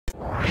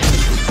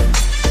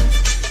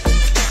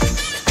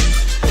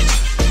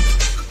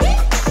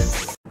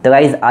तो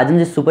गाइस आज हम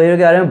जिस सुपर हीरो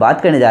के बारे में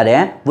बात करने जा रहे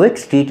हैं वो एक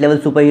स्ट्रीट लेवल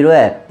सुपर हीरो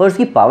है, पर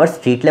उसकी पावर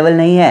स्ट्रीट लेवल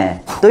नहीं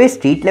है। तो ये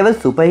स्ट्रीट लेवल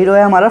सुपर हीरो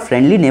है हमारा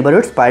फ्रेंडली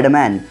नेबरहुड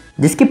स्पाइडरमैन,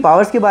 जिसकी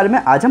पावर्स के बारे में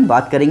आज हम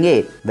बात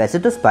करेंगे। वैसे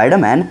तो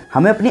स्पाइडरमैन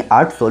हमें अपनी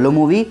 8 सोलो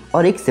मूवी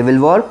और एक सिविल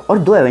वॉर और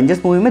 2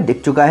 एवेंजर्स मूवी में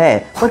दिख चुका है,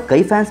 पर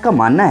कई फैंस का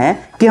मानना है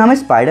कि हमें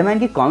स्पाइडरमैन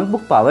की कॉमिक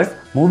बुक पावर्स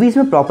मूवीज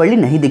में प्रॉपर्ली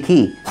नहीं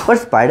दिखी। पर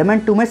स्पाइडरमैन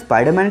 2 में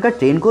स्पाइडरमैन का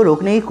ट्रेन को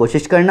रोकने की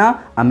कोशिश करना,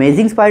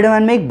 अमेजिंग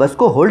स्पाइडरमैन में एक बस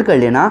को होल्ड कर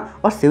लेना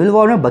और सिविल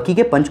वॉर में बकी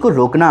के पंच को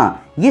रोकना,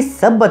 ये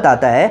सब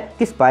बताता है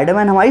कि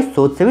स्पाइडरमैन हमारी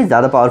सोच से भी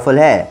ज़्यादा पावरफुल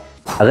है।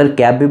 अगर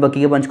कैप भी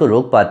बकी के पंच को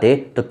रोक पाते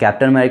तो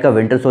कैप्टन अमेरिका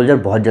विंटर सोल्जर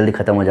बहुत जल्दी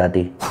खत्म हो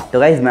जाती। तो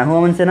गाइज मैं हूं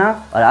अमन सिन्हा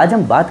और आज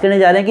हम बात करने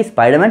जा रहे हैं कि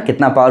स्पाइडरमैन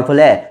कितना पावरफुल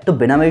है। तो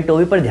बिना मेरी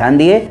टोपी पर ध्यान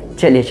दिए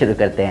चलिए शुरू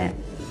करते हैं।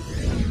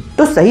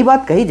 तो सही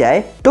बात कही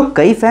जाए तो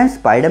कई फैंस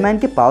स्पाइडरमैन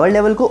के पावर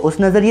लेवल को उस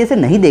नज़रिए से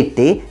नहीं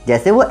देखते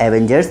जैसे वो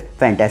एवेंजर्स,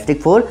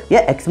 फैंटास्टिक फोर या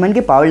एक्समैन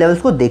के पावर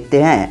लेवल्स को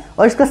देखते हैं।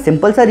 और इसका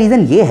सिंपल सा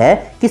रीज़न ये है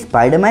कि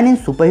स्पाइडरमैन इन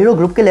सुपर हीरो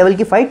ग्रुप के लेवल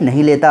की फाइट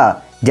नहीं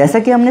लेता। जैसा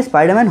कि हमने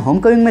स्पाइडरमैन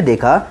होमकमिंग में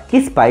देखा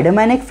कि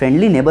स्पाइडरमैन एक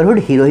फ्रेंडली नेबरहुड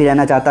हीरो ही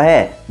रहना चाहता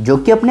है, जो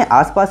कि अपने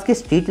आसपास के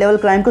स्ट्रीट लेवल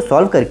क्राइम को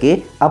सॉल्व करके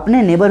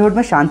अपने नेबरहुड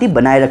में शांति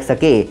बनाए रख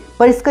सके।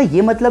 पर इसका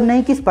ये मतलब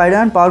नहीं कि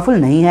स्पाइडरमैन पावरफुल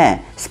नहीं है।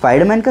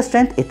 स्पाइडरमैन का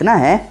स्ट्रेंथ इतना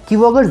है कि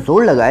वो अगर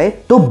जोर लगाए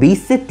तो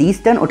 20 से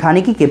 30 टन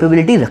उठाने की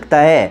कैपेबिलिटी रखता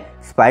है।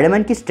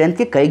 स्पाइडरमैन की स्ट्रेंथ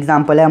के कई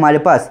एग्जाम्पल है हमारे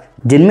पास,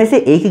 जिनमें से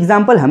एक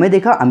एग्जाम्पल हमें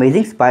देखा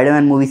अमेजिंग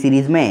स्पाइडरमैन मूवी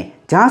सीरीज में,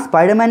 जहां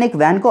स्पाइडरमैन एक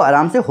वैन को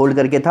आराम से होल्ड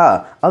करके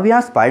था। अब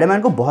यहाँ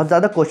स्पाइडरमैन को बहुत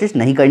ज़्यादा कोशिश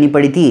नहीं करनी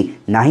पड़ी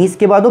थी, ना ही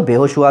इसके बाद वो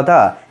बेहोश हुआ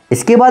था।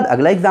 इसके बाद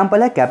अगला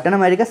एग्जाम्पल है कैप्टन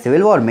अमेरिका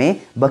सिविल वॉर में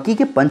बकी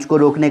के पंच को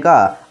रोकने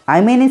का।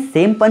 इस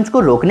सेम पंच को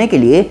रोकने के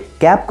लिए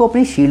कैप को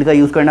अपनी शील्ड का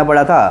यूज़ करना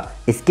पड़ा था।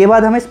 इसके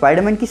बाद हमें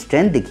स्पाइडरमैन की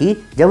स्ट्रेंथ दिखी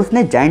जब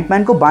उसने जायंट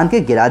मैन को बांध के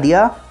गिरा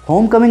दिया,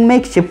 होमकमिंग में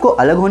एक शिप को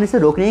अलग होने से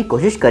रोकने की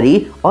कोशिश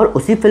करी और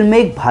उसी फिल्म में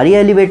एक भारी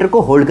एलिवेटर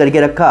को होल्ड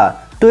करके रखा।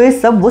 तो ये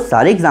सब वो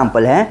सारे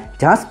एग्जाम्पल हैं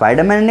जहां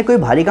स्पाइडरमैन ने कोई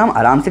भारी काम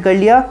आराम से कर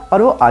लिया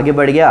और वो आगे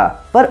बढ़ गया।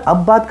 पर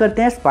अब बात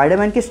करते हैं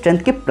स्पाइडरमैन के स्ट्रेंथ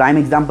के प्राइम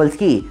एग्जाम्पल्स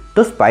की।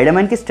 तो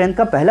स्पाइडरमैन की स्ट्रेंथ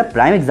का पहला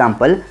प्राइम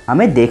एग्जाम्पल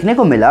हमें देखने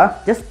को मिला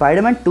जब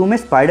स्पाइडरमैन 2 में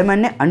स्पाइडरमैन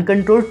ने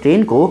अनकंट्रोल्ड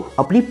ट्रेन को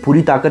अपनी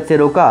पूरी ताकत से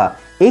रोका।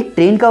 एक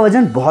ट्रेन का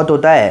वजन बहुत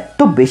होता है,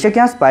 तो बेशक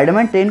यहाँ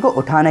स्पाइडरमैन ट्रेन को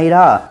उठा नहीं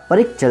रहा, पर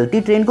एक चलती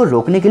ट्रेन को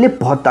रोकने के लिए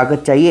बहुत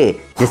ताकत चाहिए,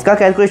 जिसका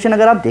कैलकुलेशन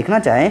अगर आप देखना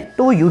चाहें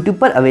तो वो यूट्यूब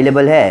पर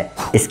अवेलेबल है।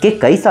 इसके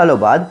कई सालों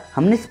बाद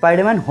हमने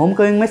स्पाइडरमैन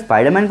होमकमिंग में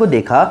स्पाइडरमैन को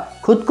देखा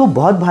खुद को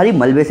बहुत भारी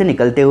मलबे से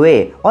निकलते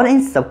हुए, और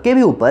इन सबके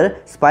भी ऊपर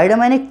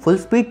स्पाइडरमैन एक फुल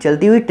स्पीड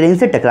चलती हुई ट्रेन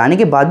से टकराने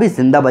के बाद भी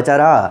जिंदा बचा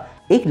रहा।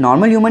 एक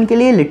नॉर्मल ह्यूमन के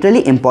लिए लिटरली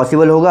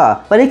इम्पॉसिबल होगा,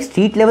 पर एक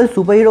स्ट्रीट लेवल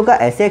सुपर हीरो का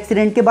ऐसे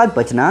एक्सीडेंट के बाद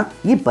बचना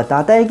ये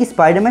बताता है कि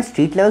Spiderman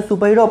street level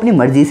super hero अपनी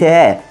मर्जी से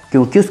है,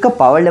 क्योंकि उसका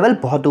पावर लेवल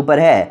बहुत ऊपर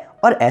है।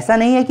 और ऐसा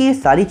नहीं है कि ये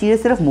सारी चीजें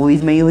सिर्फ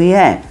मूवीज में ही हुई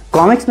हैं।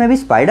 कॉमिक्स में भी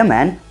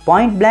स्पाइडरमैन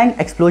पॉइंट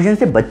ब्लैंक एक्सप्लोजन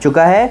से बच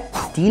चुका है,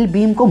 स्टील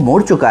बीम को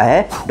मोड़ चुका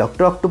है,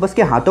 डॉक्टर ऑक्टोपस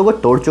के हाथों को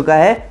तोड़ चुका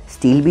है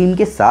स्टील बीम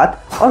के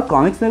साथ, और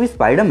कॉमिक्स में भी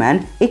स्पाइडरमैन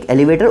एक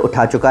एलिवेटर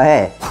उठा चुका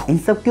है। इन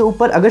सब के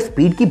ऊपर अगर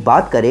स्पीड की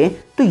बात करें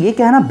तो ये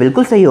कहना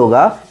बिल्कुल सही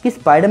होगा कि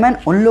स्पाइडरमैन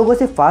उन लोगों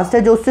से फास्ट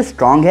है जो उससे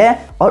स्ट्रांग है,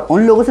 और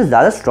उन लोगों से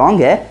ज़्यादा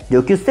स्ट्रांग है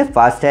जो कि उससे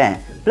फास्ट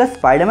है। प्लस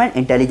स्पाइडरमैन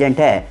इंटेलिजेंट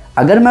है।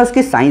 अगर मैं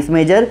उसके साइंस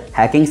मेजर,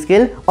 हैकिंग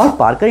स्किल और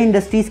पार्कर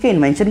इंडस्ट्रीज के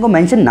इन्वेंशन को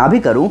मेंशन ना भी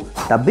करूं,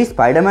 तब भी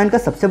स्पाइडरमैन का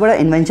सबसे बड़ा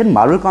इन्वेंशन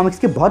मार्वल कॉमिक्स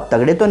के बहुत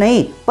तगड़े तो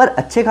नहीं, पर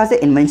अच्छे खासे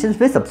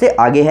इन्वेंशंस में सबसे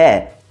आगे है।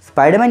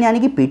 स्पाइडरमैन यानी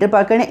कि पीटर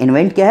पार्कर ने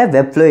इन्वेंट किया है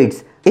वेब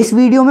फ्लूइड्स। इस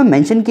वीडियो में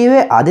मेंशन किए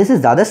हुए आधे से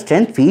ज़्यादा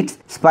स्ट्रेंथ फीट्स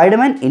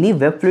स्पाइडरमैन इन्हीं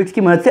वेब फ्लूइड्स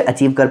की मदद से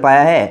अचीव कर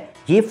पाया है।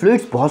 ये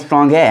फ्लूइड्स बहुत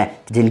स्ट्रांग है,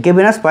 जिनके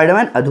बिना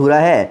स्पाइडरमैन अधूरा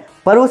है।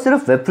 पर वो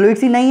सिर्फ वेब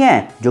फ्लूइड्स ही नहीं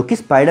है जो कि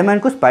स्पाइडरमैन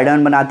को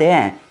स्पाइडरमैन बनाते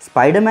हैं।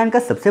 स्पाइडरमैन का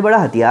सबसे बड़ा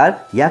हथियार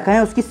या कहें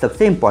उसकी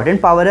सबसे इंपॉर्टेंट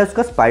पावर है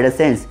उसका स्पाइडर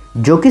सेंस,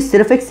 जो कि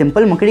सिर्फ एक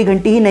सिंपल मकड़ी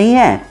घंटी ही नहीं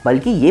है,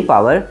 बल्कि ये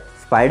पावर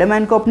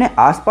स्पाइडरमैन को अपने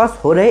आसपास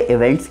हो रहे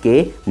इवेंट्स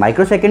के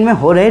माइक्रोसेकंड में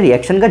हो रहे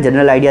रिएक्शन का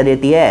जनरल आइडिया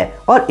देती है,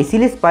 और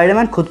इसीलिए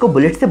स्पाइडरमैन खुद को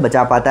बुलेट से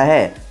बचा पाता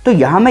है। तो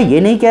यहाँ मैं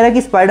ये नहीं कह रहा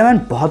कि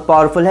स्पाइडरमैन बहुत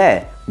पावरफुल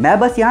है, मैं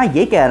बस यहाँ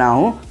ये कह रहा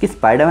हूँ कि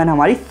स्पाइडरमैन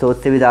हमारी सोच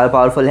से भी ज़्यादा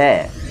पावरफुल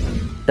है।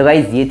 तो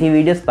गाइस ये थी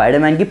वीडियो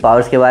स्पाइडरमैन की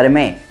पावर्स के बारे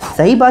में।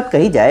 सही बात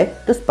कही जाए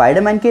तो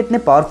स्पाइडरमैन के इतने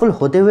पावरफुल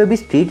होते हुए भी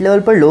स्ट्रीट लेवल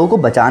पर लोगों को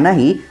बचाना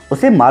ही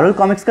उसे मार्वल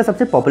कॉमिक्स का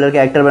सबसे पॉपुलर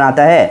कैरेक्टर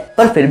बनाता है।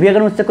 पर फिर भी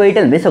अगर मुझसे कोई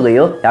डिटेल मिस हो गई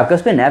हो या आपके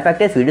उस पर नया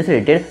फैक्ट है इस वीडियो से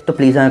रिलेटेड, तो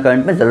प्लीज हमें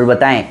कमेंट में जरूर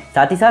बताएं।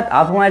 साथ ही साथ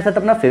आप हमारे साथ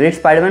अपना फेवरेट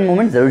स्पाइडरमैन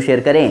मोमेंट जरूर शेयर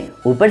करें।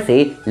 ऊपर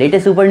से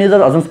लेटेस्ट सुपर न्यूज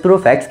और ऑसम सुपर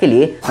फैक्ट्स के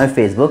लिए हमें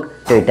फेसबुक,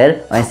 ट्विटर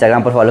और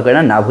इंस्टाग्राम पर फॉलो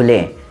करना ना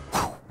भूलें।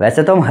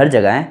 वैसे तो हम हर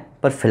जगह हैं,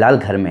 पर फिलहाल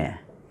घर में हैं।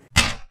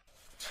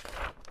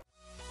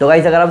 तो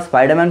गाइस अगर आप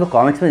स्पाइडरमैन को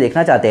कॉमिक्स में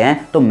देखना चाहते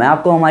हैं तो मैं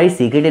आपको हमारी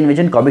secret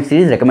invasion comic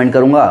series recommend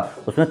करूंगा।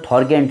 उसमें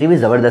थॉर की एंट्री भी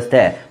ज़बरदस्त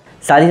है।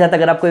 साथ ही साथ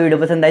अगर आपको ये वीडियो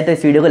पसंद आई तो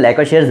इस वीडियो को लाइक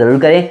और शेयर जरूर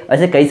करें।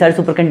 ऐसे कई सारे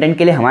सुपर कंटेंट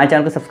के लिए हमारे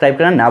चैनल को सब्सक्राइब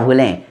करना ना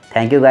भूलें।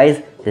 Thank you guys,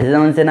 this is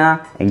Aman Sinha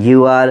and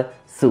you are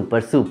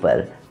super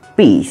super.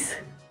 Piece.